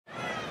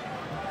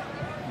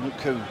Look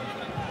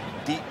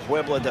how deep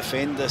Puebla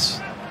defend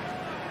this.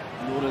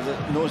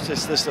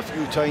 Noticed this a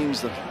few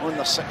times. They're on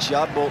their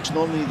 6-yard box.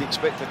 Normally you'd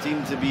expect the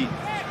team to be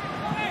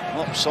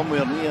up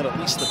somewhere near at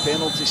least the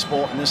penalty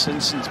spot in this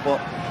instance, but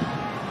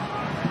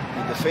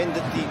they defend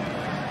it deep.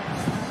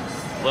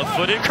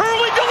 Left-footed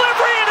curling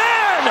delivery and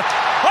in!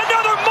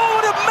 Another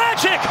moment of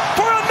magic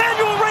for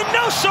Emanuel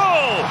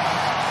Reynoso!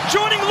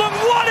 Joining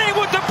Lungwane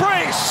with the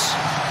brace,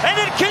 and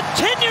it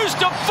continues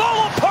to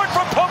fall apart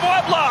for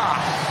Puebla!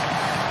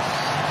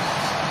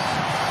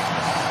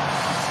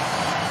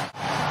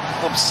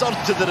 Absurd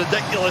to the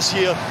ridiculous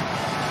here.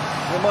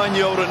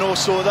 Emanuel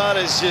Reynoso, that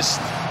is just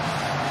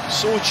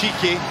so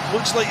cheeky.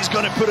 Looks like he's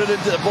going to put it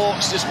into the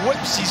box, just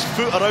whips his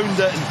foot around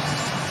it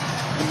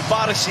and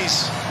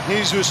embarrasses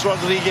Jesus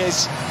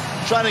Rodriguez,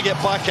 trying to get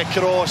back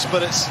across,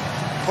 but it's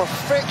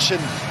perfection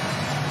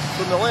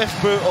from the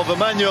left boot of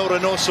Emanuel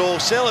Reynoso.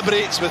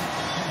 Celebrates with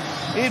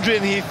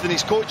Adrian Heath and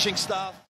his coaching staff.